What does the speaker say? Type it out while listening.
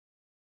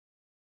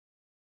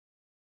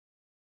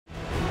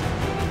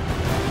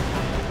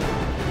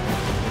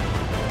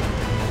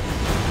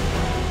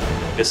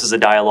This is a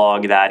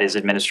dialogue that is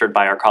administered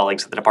by our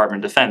colleagues at the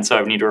Department of Defense, so I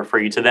would need to refer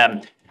you to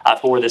them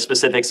for the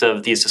specifics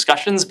of these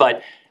discussions.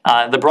 But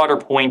the broader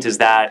point is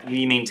that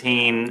we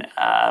maintain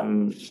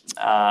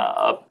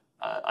a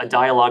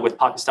dialogue with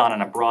Pakistan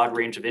on a broad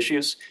range of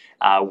issues.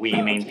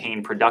 We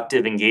maintain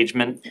productive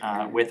engagement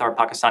with our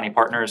Pakistani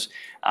partners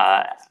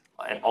at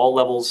all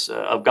levels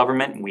of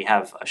government. We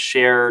have a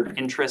shared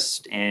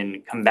interest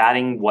in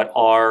combating what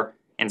are,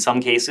 in some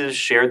cases,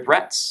 shared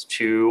threats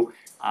to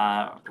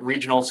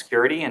regional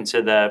security and to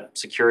the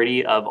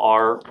security of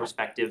our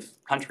respective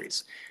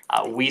countries.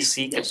 We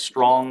seek a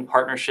strong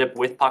partnership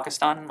with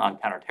Pakistan on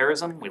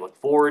counterterrorism. We look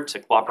forward to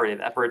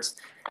cooperative efforts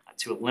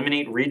to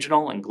eliminate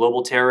regional and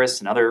global terrorists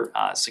and other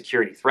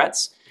security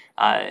threats.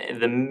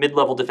 The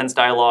mid-level defense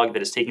dialogue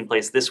that is taking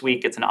place this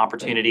week, it's an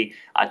opportunity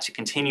to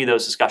continue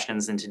those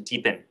discussions and to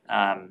deepen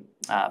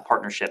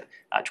partnership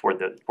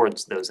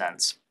towards those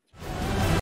ends.